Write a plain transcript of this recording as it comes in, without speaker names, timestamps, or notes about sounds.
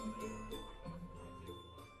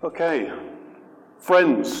Okay,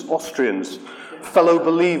 friends, Austrians, fellow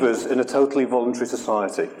believers in a totally voluntary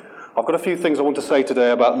society. I've got a few things I want to say today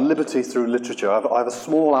about liberty through literature. I have a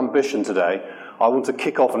small ambition today. I want to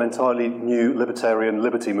kick off an entirely new libertarian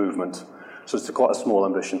liberty movement. So it's quite a small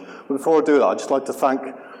ambition. But before I do that, I'd just like to thank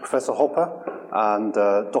Professor Hopper and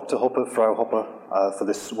Dr. Hopper, Frau Hopper, for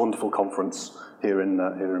this wonderful conference here in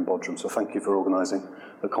Bodrum. So thank you for organising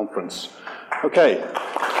the conference. Okay.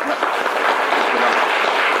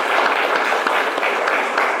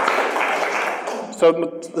 So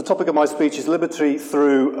the topic of my speech is liberty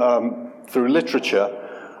through literature,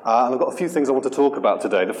 and I've got a few things I want to talk about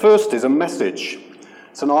today. The first is a message.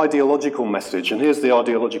 It's an ideological message, and here's the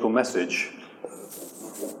ideological message.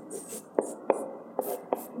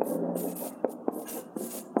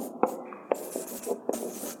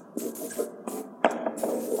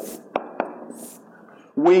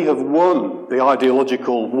 We have won the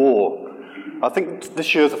ideological war. I think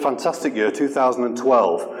this year is a fantastic year,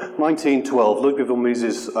 2012. 1912, Ludwig von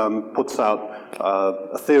Mises puts out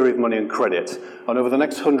a theory of money and credit, and over the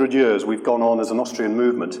next 100 years we've gone on as an Austrian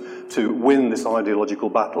movement to win this ideological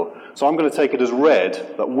battle. So I'm going to take it as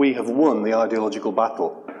read that we have won the ideological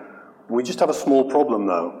battle. We just have a small problem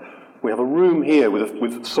though. We have a room here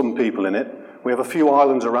with some people in it. We have a few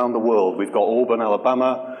islands around the world. We've got Auburn,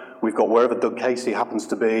 Alabama. We've got wherever Doug Casey happens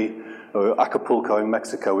to be. Acapulco in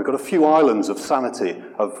Mexico. We've got a few islands of sanity,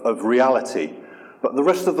 of reality, but the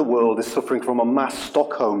rest of the world is suffering from a mass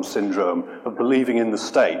Stockholm syndrome of believing in the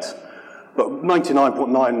state. But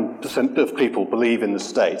 99.9% of people believe in the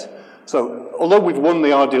state. So although we've won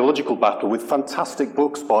the ideological battle with fantastic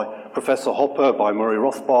books by Professor Hopper, by Murray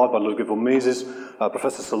Rothbard, by Ludwig von Mises,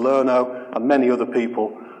 Professor Salerno, and many other people,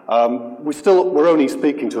 we're only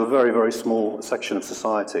speaking to a very, very small section of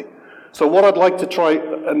society. So what I'd like to try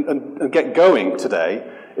and get going today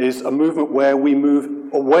is a movement where we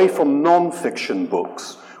move away from non-fiction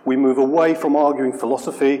books. We move away from arguing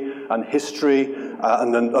philosophy and history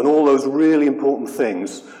and all those really important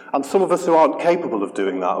things. And some of us who aren't capable of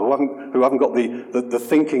doing that, who haven't got the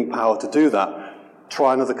thinking power to do that,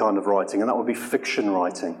 try another kind of writing, and that would be fiction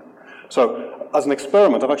writing. So as an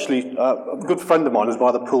experiment, I've actually, a good friend of mine who's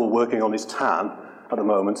by the pool working on his tan at the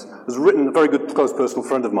moment, has written, a very good close personal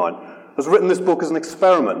friend of mine, has written this book as an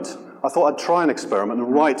experiment. I thought I'd try an experiment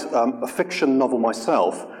and write a fiction novel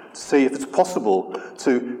myself to see if it's possible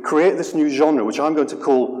to create this new genre, which I'm going to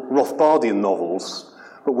call Rothbardian novels,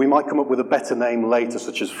 but we might come up with a better name later,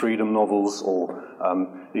 such as freedom novels or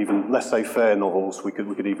even laissez-faire novels, we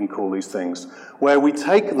could even call these things, where we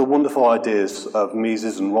take the wonderful ideas of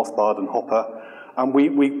Mises and Rothbard and Hopper, and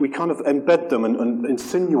we kind of embed them and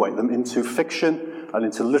insinuate them into fiction and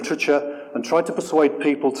into literature, and try to persuade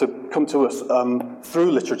people to come to us through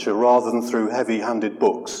literature rather than through heavy-handed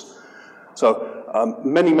books. So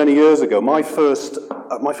many, many years ago, my first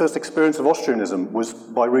experience of Austrianism was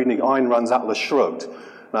by reading Ayn Rand's Atlas Shrugged.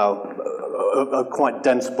 Now, a quite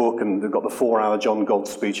dense book, and they've got the 4-hour John Galt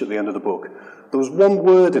speech at the end of the book. There was one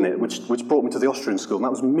word in it which brought me to the Austrian school, and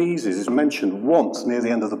that was Mises. It's mentioned once near the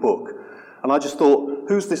end of the book. And I just thought,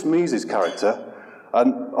 who's this Mises character?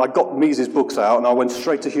 And I got Mises' books out, and I went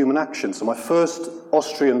straight to Human Action. So my first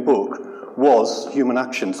Austrian book was Human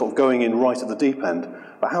Action, sort of going in right at the deep end.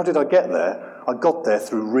 But how did I get there? I got there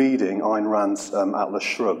through reading Ayn Rand's Atlas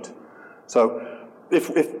Shrugged. So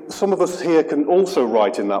if some of us here can also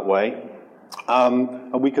write in that way,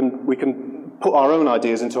 and we can put our own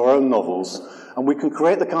ideas into our own novels, and we can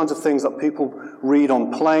create the kinds of things that people read on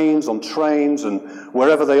planes, on trains, and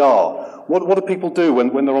wherever they are. What do people do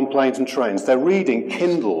when they're on planes and trains? They're reading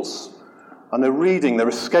Kindles, and they're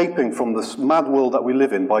escaping from this mad world that we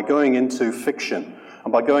live in by going into fiction,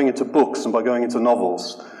 and by going into books, and by going into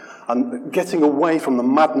novels, and getting away from the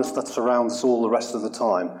madness that surrounds us all the rest of the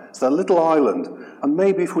time. It's their little island, and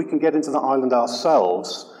maybe if we can get into that island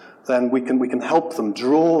ourselves, then we can help them,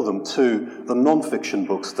 draw them to the non-fiction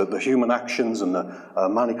books, the Human Actions and the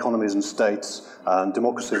Man, Economies and States and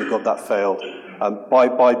Democracy That God That Failed, by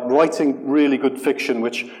writing really good fiction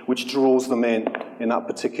which draws them in that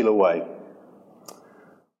particular way.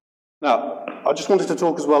 Now, I just wanted to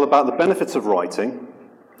talk as well about the benefits of writing.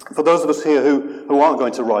 For those of us here who aren't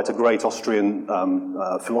going to write a great Austrian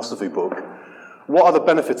philosophy book, what are the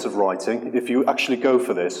benefits of writing if you actually go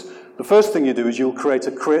for this? The first thing you do is you'll create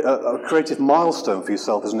a creative milestone for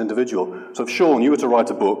yourself as an individual. So if Sean, you were to write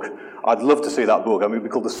a book, I'd love to see that book. I mean, it would be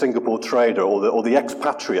called The Singapore Trader or the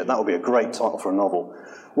Expatriate. That would be a great title for a novel.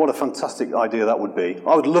 What a fantastic idea that would be.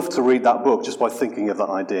 I would love to read that book just by thinking of that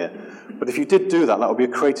idea. But if you did do that, that would be a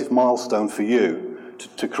creative milestone for you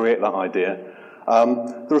to create that idea.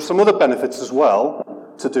 There are some other benefits as well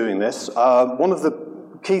to doing this. One of the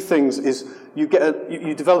key things is you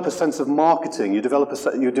develop a sense of marketing, you develop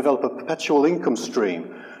a perpetual income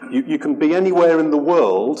stream. You can be anywhere in the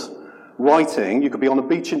world writing. You could be on a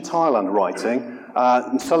beach in Thailand writing,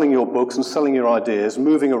 and selling your books and selling your ideas,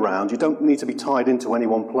 moving around. You don't need to be tied into any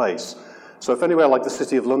one place. So if anywhere like the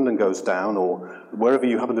City of London goes down, or wherever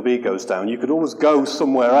you happen to be goes down, you could always go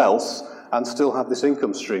somewhere else and still have this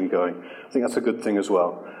income stream going. I think that's a good thing as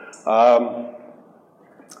well.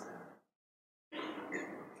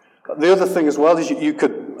 The other thing as well is you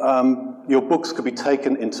could, your books could be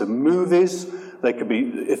taken into movies. They could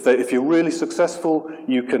be, if you're really successful,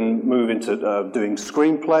 you can move into doing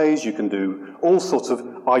screenplays. You can do all sorts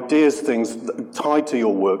of ideas, things tied to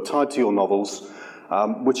your work, tied to your novels,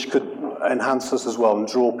 which could enhance us as well and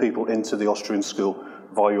draw people into the Austrian school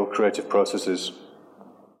via your creative processes.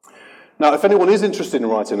 Now, if anyone is interested in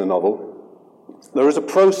writing a novel, there is a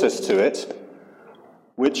process to it,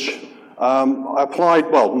 which I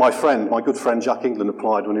applied, well, my good friend Jack England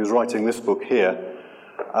applied when he was writing this book here.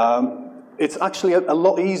 It's actually a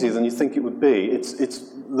lot easier than you think it would be.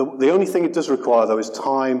 The only thing it does require, though, is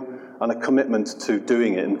time and a commitment to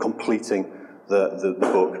doing it and completing the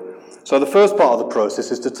book. So the first part of the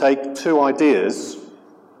process is to take two ideas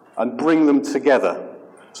and bring them together.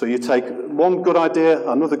 So you take one good idea,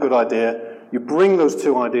 another good idea, you bring those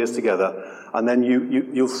two ideas together, and then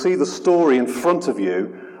you'll see the story in front of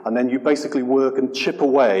you, and then you basically work and chip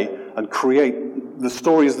away and create. The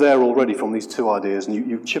story is there already from these two ideas, and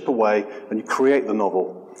you chip away and you create the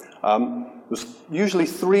novel. There's usually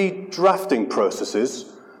 3 drafting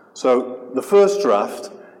processes. So the first draft,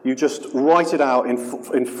 you just write it out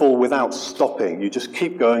in full without stopping. You just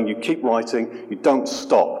keep going, you keep writing, you don't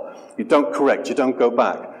stop. You don't correct, you don't go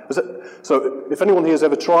back. So if anyone here has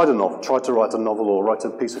ever tried to write a novel or write a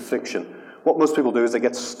piece of fiction, what most people do is they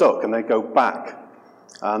get stuck and they go back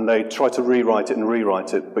and they try to rewrite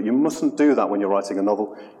it, but you mustn't do that when you're writing a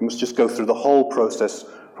novel. You must just go through the whole process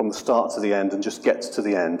from the start to the end and just get to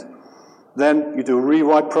the end. Then you do a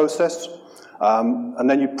rewrite process, and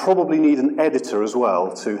then you probably need an editor as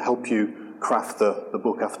well to help you craft the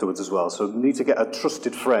book afterwards as well. So you need to get a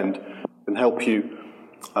trusted friend who can help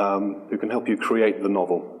you create the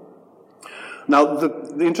novel. Now,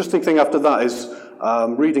 the interesting thing after that is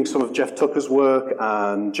reading some of Jeff Tucker's work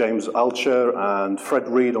and James Altucher and Fred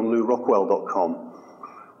Reed on LouRockwell.com.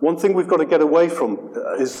 One thing we've got to get away from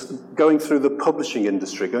is going through the publishing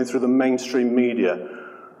industry, going through the mainstream media.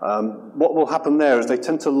 What will happen there is they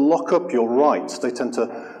tend to lock up your rights. They tend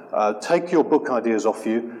to take your book ideas off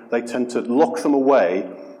you. They tend to lock them away.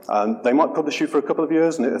 And they might publish you for a couple of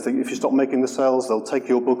years, and if you stop making the sales, they'll take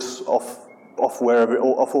your books off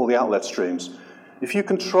all the outlet streams. If you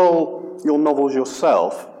control your novels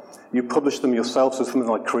yourself, you publish them yourself, so something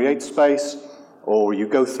like CreateSpace, or you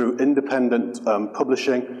go through independent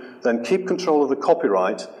publishing, then keep control of the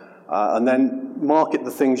copyright, and then market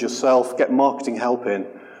the things yourself, get marketing help in,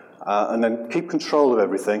 and then keep control of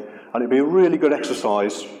everything. And it'd be a really good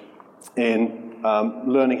exercise in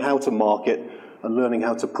learning how to market and learning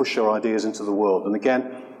how to push your ideas into the world. And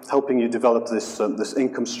again, helping you develop this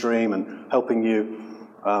income stream and helping you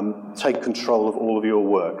take control of all of your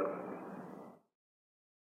work.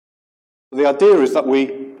 The idea is that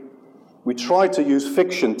we try to use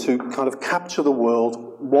fiction to kind of capture the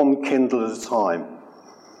world one Kindle at a time.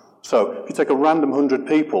 So if you take a random 100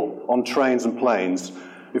 people on trains and planes,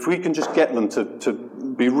 if we can just get them to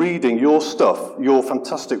be reading your stuff, your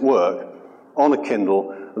fantastic work, on a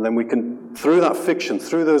Kindle, and then we can, through that fiction,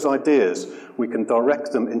 through those ideas, we can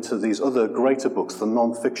direct them into these other greater books, the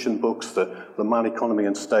non-fiction books, the Man, Economy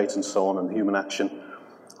and State and so on, and Human Action.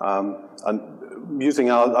 And using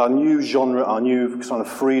our new genre, our new kind of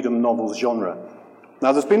freedom novels genre.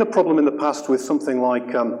 Now, there's been a problem in the past with something like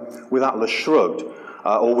with Atlas Shrugged,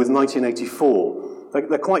 or with 1984.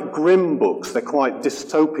 They're quite grim books, they're quite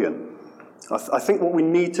dystopian. I think what we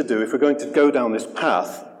need to do, if we're going to go down this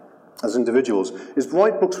path as individuals, is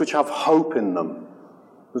write books which have hope in them.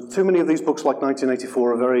 There's too many of these books like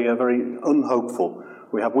 1984 are very unhopeful.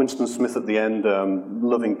 We have Winston Smith at the end,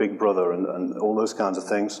 loving Big Brother and all those kinds of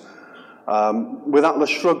things. With Atlas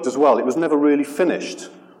Shrugged as well, it was never really finished.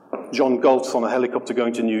 John Galt's on a helicopter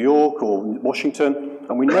going to New York or Washington,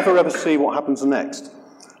 and we never ever see what happens next.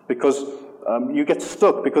 Because you get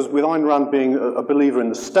stuck, because with Ayn Rand being a believer in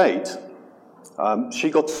the state, she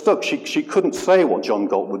got stuck. She couldn't say what John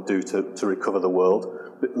Galt would do to recover the world.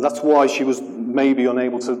 That's why she was maybe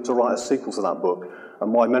unable to write a sequel to that book,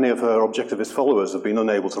 and why many of her objectivist followers have been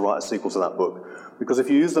unable to write a sequel to that book. Because if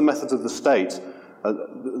you use the methods of the state,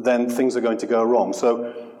 then things are going to go wrong.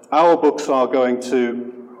 So our books are going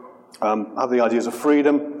to have the ideas of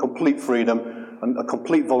freedom, complete freedom, a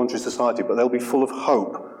complete voluntary society, but they'll be full of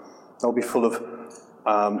hope. They'll be full of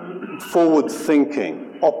forward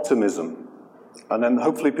thinking, optimism, and then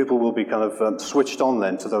hopefully people will be kind of switched on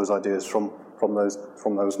then to those ideas from those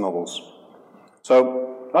novels.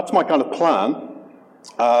 So that's my kind of plan.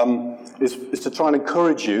 Is to try and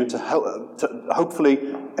encourage you to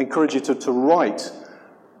hopefully encourage you to write.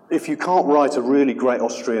 If you can't write a really great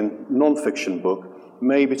Austrian non-fiction book,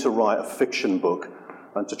 maybe to write a fiction book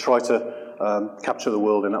and to try to capture the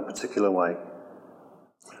world in that particular way.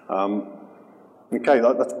 Okay,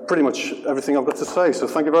 that's pretty much everything I've got to say, so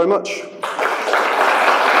thank you very much.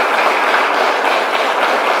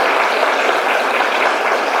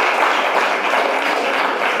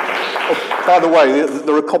 By the way,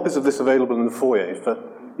 there are copies of this available in the foyer.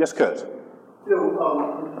 Yes, Kurt? You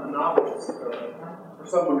know, a novelist, for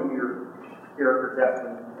someone of your character depth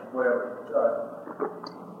and whatever,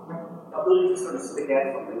 ability to sort of stick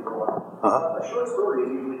at something for a while. A short story is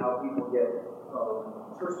usually how people get,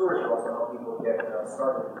 short stories are also how people get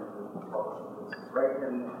started in the publishing business, right?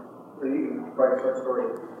 And you can write a short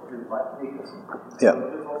story in 5 pages. Yeah.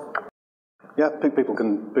 Yeah, people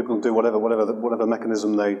can do whatever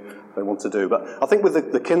mechanism they want to do. But I think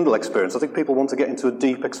with the Kindle experience, I think people want to get into a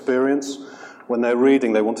deep experience. When they're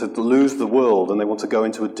reading, they want to lose the world and they want to go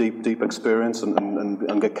into a deep experience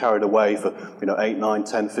and get carried away for 8, 9,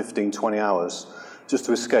 10, 15, 20 hours just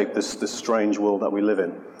to escape this strange world that we live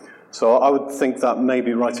in. So I would think that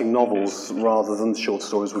maybe writing novels rather than short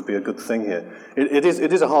stories would be a good thing here. It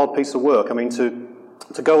is a hard piece of work. I mean,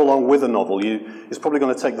 to go along with a novel, it's probably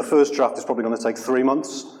going to take, the first draft is probably going to take 3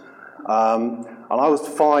 months. And I would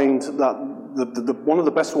find that one of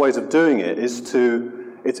the best ways of doing it is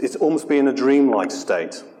it's almost be in a dreamlike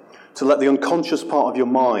state, to let the unconscious part of your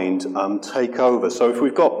mind take over. So if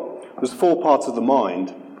there's 4 parts of the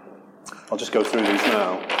mind, I'll just go through these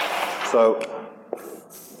now. So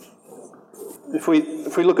if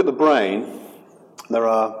we look at the brain, there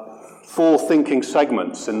are 4 thinking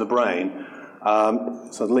segments in the brain.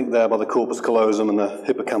 So linked there by the corpus callosum and the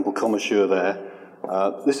hippocampal commissure there.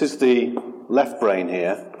 This is the left brain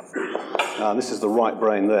here. This is the right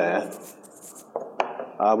brain there.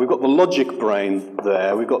 We've got the logic brain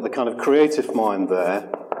there. We've got the kind of creative mind there.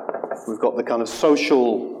 We've got the kind of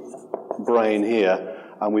social brain here.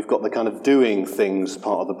 And we've got the kind of doing things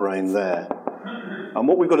part of the brain there. And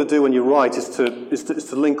what we've got to do when you write is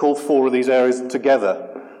to link all 4 of these areas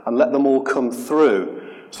together and let them all come through.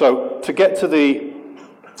 So to get to the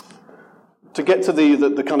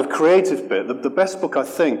kind of creative bit, the best book I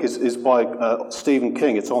think is by Stephen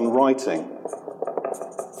King. It's on writing.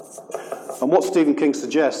 And what Stephen King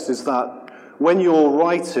suggests is that when you're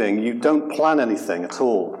writing, you don't plan anything at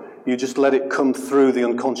all. You just let it come through the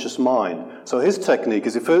unconscious mind. So his technique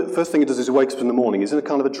is, the first thing he does is he wakes up in the morning. He's in a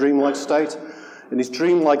kind of a dreamlike state. In his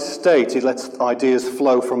dreamlike state, he lets ideas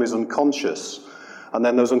flow from his unconscious. And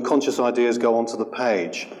then those unconscious ideas go onto the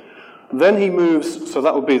page. Then he moves, so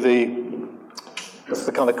that would be that's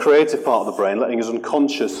the kind of creative part of the brain, letting his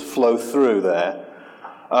unconscious flow through there.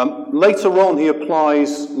 Later on, he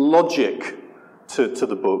applies logic to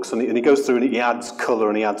the books, and he goes through and he adds colour,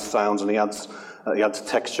 and he adds sounds, and he adds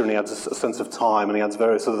texture, and he adds a sense of time, and he adds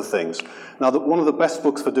various other things. Now, one of the best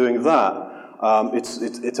books for doing that,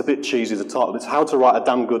 it's a bit cheesy, the title, it's How to Write a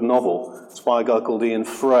Damn Good Novel. It's by a guy called Ian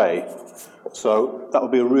Frey. So that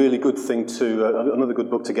would be a really good thing another good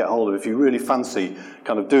book to get hold of if you really fancy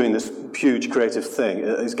kind of doing this huge creative thing,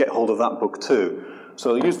 is get hold of that book too.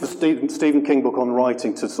 So use the Stephen King book on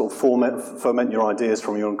writing to sort of foment your ideas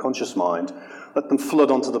from your unconscious mind, let them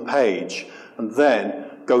flood onto the page, and then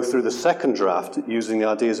go through the second draft using the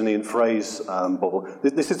ideas in Ian Frey's bubble.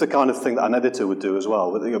 This is the kind of thing that an editor would do as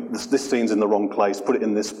well. This scene's in the wrong place, put it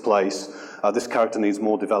in this place, this character needs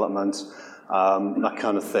more development. That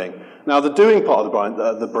kind of thing. Now, the doing part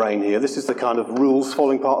of the brain here, this is the kind of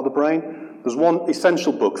rules-following part of the brain. There's one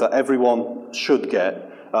essential book that everyone should get,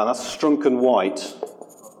 and that's Strunk and White.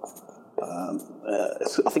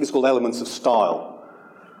 I think it's called Elements of Style.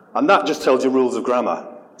 And that just tells you rules of grammar.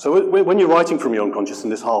 So when you're writing from your unconscious in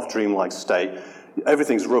this half-dreamlike state,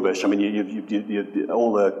 everything's rubbish. I mean,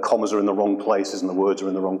 all the commas are in the wrong places and the words are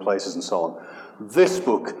in the wrong places and so on. This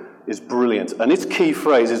book is brilliant, and its key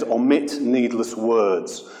phrase is omit needless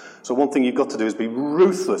words. So one thing you've got to do is be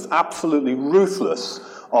ruthless, absolutely ruthless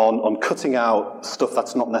on cutting out stuff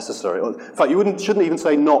that's not necessary. In fact, you shouldn't even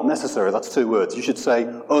say not necessary, that's 2 words. You should say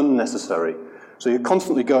unnecessary. So you're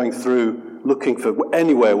constantly going through looking for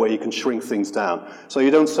anywhere where you can shrink things down. So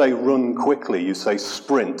you don't say run quickly, you say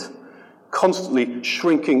sprint. Constantly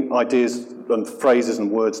shrinking ideas and phrases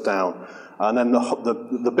and words down. And then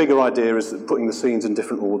the bigger idea is putting the scenes in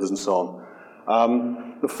different orders and so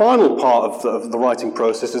The final part of the writing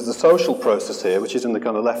process is the social process here, which is in the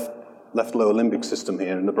kind of left lower limbic system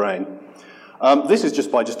here in the brain. This is just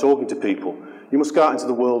by talking to people. You must go out into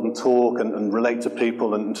the world and talk and relate to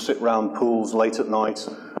people and sit round pools late at night,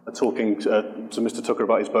 talking to Mr. Tucker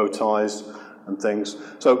about his bow ties and things.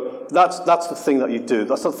 So that's the thing that you do.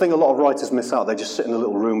 That's the thing a lot of writers miss out. They just sit in a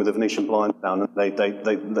little room with a Venetian blind down and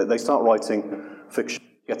they start writing fiction.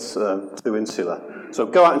 It gets too insular. So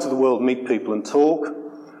go out into the world, meet people and talk.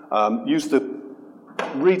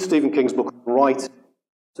 Read Stephen King's book, Write.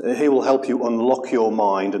 He will help you unlock your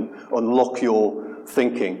mind and unlock your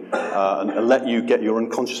thinking and let you get your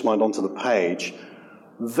unconscious mind onto the page.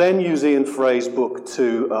 Then use Ian Frey's book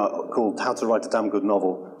called How to Write a Damn Good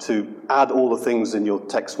Novel to add all the things in your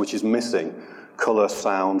text which is missing. Colour,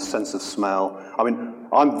 sound, sense of smell. I mean,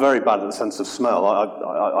 I'm very bad at the sense of smell.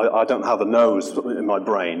 I don't have a nose in my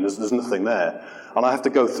brain. There's nothing there. And I have to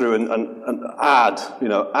go through and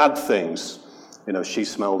add things. She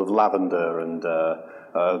smelled of lavender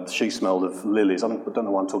and she smelled of lilies. I don't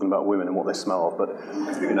know why I'm talking about women and what they smell of, but,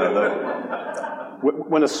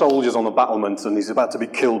 when a soldier's on a battlement and he's about to be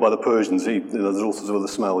killed by the Persians, there's all sorts of other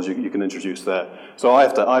smells you can introduce there. So I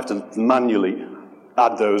have to manually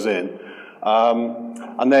add those in.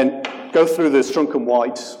 And then go through the Strunk and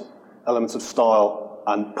White elements of style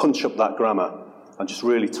and punch up that grammar and just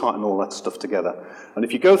really tighten all that stuff together. And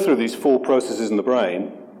if you go through these 4 processes in the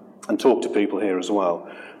brain and talk to people here as well,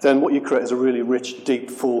 then what you create is a really rich,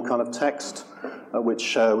 deep, full kind of text,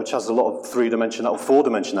 which has a lot of 3-dimensional,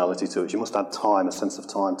 4-dimensionality to it. You must add time, a sense of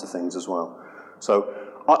time to things as well. So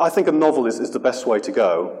I think a novel is the best way to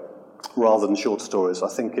go, rather than short stories. I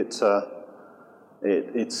think it's a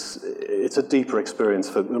deeper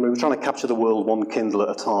experience. We're trying to capture the world one Kindle at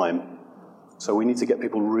a time, so we need to get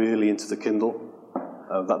people really into the Kindle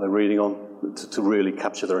that they're reading on to really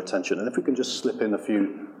capture their attention. And if we can just slip in a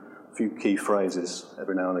few key phrases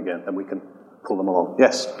every now and again, then we can pull them along.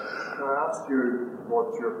 Yes? Can I ask you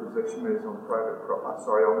what your position is on on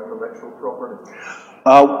intellectual property?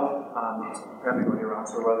 And depending on your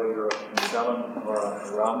answer, whether you're a Kinsella or a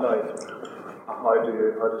Randite, how does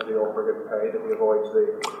the author get paid if he avoids the...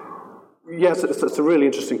 Yes, it's a really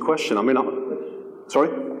interesting question. I mean, sorry?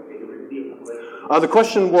 The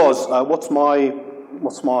question was, what's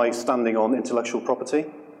my standing on intellectual property?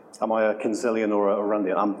 Am I a Kinsellian or a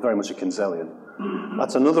Randian? I'm very much a Kinsellian.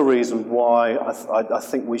 That's another reason why I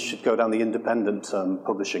think we should go down the independent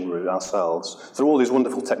publishing route ourselves. Through all these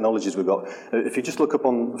wonderful technologies we've got. If you just look up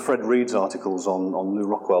on Fred Reed's articles on Lou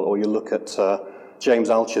Rockwell, or you look at James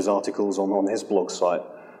Altucher's articles on his blog site,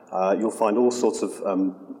 you'll find all sorts of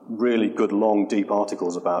really good, long, deep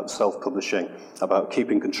articles about self-publishing, about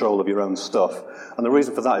keeping control of your own stuff. And the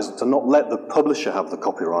reason for that is to not let the publisher have the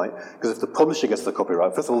copyright, because if the publisher gets the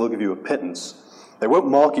copyright, first of all, they'll give you a pittance. They won't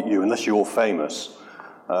market you unless you're famous.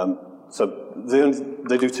 So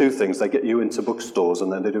they do 2 things. They get you into bookstores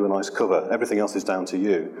and then they do a nice cover. Everything else is down to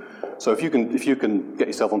you. So if you can get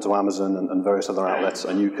yourself onto Amazon and various other outlets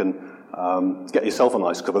and you can get yourself a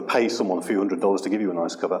nice cover, pay someone a few $100s to give you a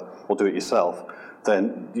nice cover, or do it yourself,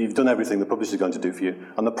 then you've done everything the publisher's going to do for you.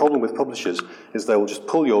 And the problem with publishers is they will just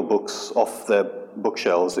pull your books off their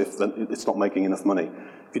bookshelves if it's not making enough money.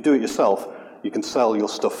 If you do it yourself, you can sell your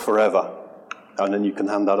stuff forever, and then you can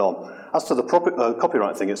hand that on. As to the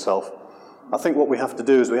copyright thing itself, I think what we have to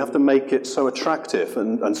do is we have to make it so attractive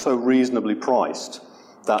and so reasonably priced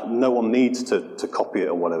that no one needs to copy it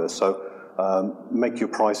or whatever. So make your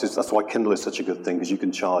prices. That's why Kindle is such a good thing, because you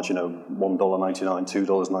can charge, $1.99,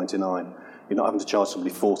 $2.99. You're not having to charge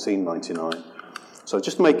somebody $14.99. So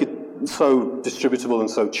just make it so distributable and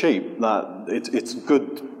so cheap that it's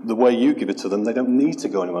good the way you give it to them. They don't need to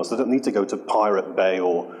go anywhere else. They don't need to go to Pirate Bay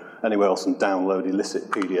or anywhere else and download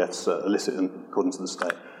illicit PDFs, illicit according to the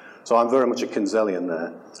state. So I'm very much a Kinsellian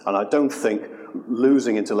there. And I don't think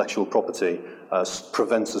losing intellectual property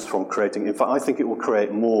prevents us from creating. In fact, I think it will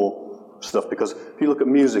create more stuff, because if you look at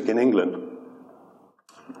music in England,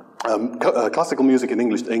 classical music in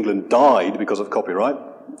England died because of copyright.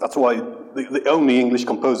 That's why the only English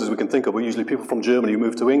composers we can think of are usually people from Germany who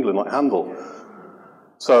moved to England, like Handel.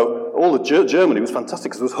 So all the Germany was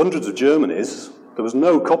fantastic, because there was hundreds of Germanys. There was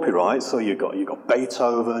no copyright, so you got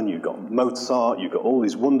Beethoven, you got Mozart, you got all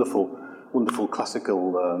these wonderful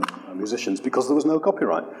classical musicians, because there was no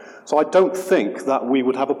copyright. So I don't think that we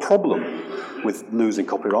would have a problem with losing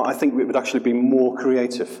copyright. I think it would actually be more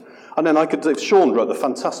creative. And then Sean wrote the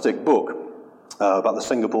fantastic book about the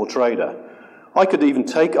Singapore trader. I could even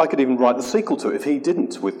write the sequel to it if he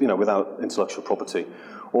didn't, without intellectual property.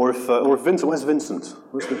 Or if Vincent, where's Vincent?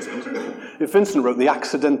 If Vincent wrote The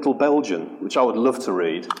Accidental Belgian, which I would love to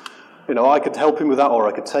read, You know, I could help him with that, or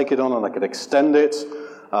I could take it on and I could extend it.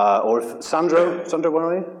 Or if Sandro, where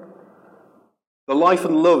are you? The Life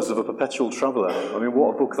and Loves of a Perpetual Traveller. I mean,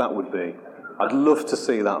 what a book that would be. I'd love to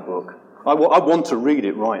see that book. I want to read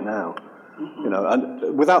it right now. You know,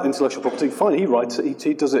 and without intellectual property, fine, he writes it,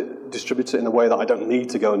 he does it, distributes it in a way that I don't need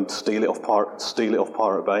to go and steal it off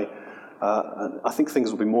Pirate Bay. And I think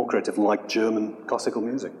things will be more creative, like German classical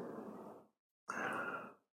music.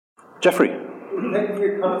 Jeffrey. Thank you for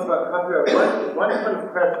your comments about copyright. One kind of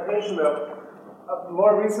clarification, though.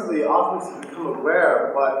 More recently, authors have become aware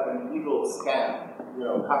of what an evil scam,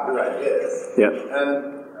 copyright is. Yeah.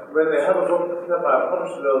 And when they have a book put up by a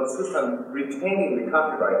publisher, they'll insist on retaining the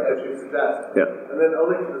copyright, as you suggest. Yeah. And then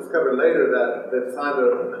only to discover later that they've signed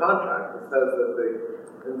a contract that says that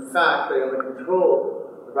in fact, they only control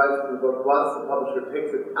the rights to the book once the publisher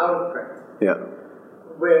takes it out of print. Yeah.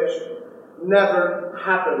 Which never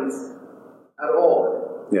happens at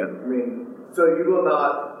all. Yeah. I mean, so you will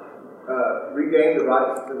not regain the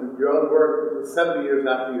rights to your own work until 70 years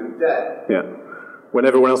after you're dead. Yeah. When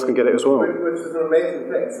everyone else can get it as well. Which is an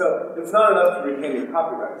amazing thing. So it's not enough to retain your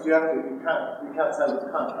copyrights. You can't sign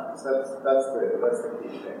those contracts. That's the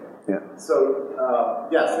key thing. Yeah. So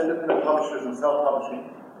yes, independent publishers and self-publishing,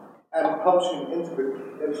 and publishing into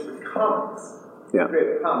the commons. Yeah.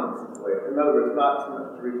 Create commons way. In other words, not so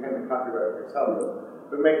much to retain the copyright for yourself,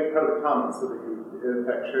 but make it part of the commons so that you in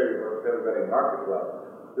fact share your work with everybody and market well.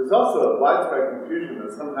 There's also a widespread confusion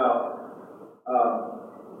that somehow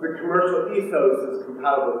the commercial ethos is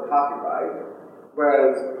compatible with copyright,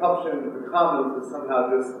 whereas publishing the commons is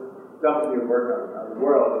somehow just dumping your work on the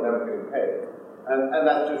world and never getting paid. And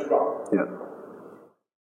that's just wrong. Yeah.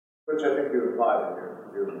 Which I think you applied in your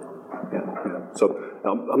Yeah. So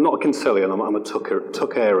I'm not a Kinsella, I'm a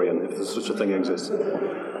Tuckerian, if there's such a thing exists.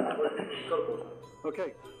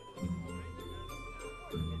 Okay.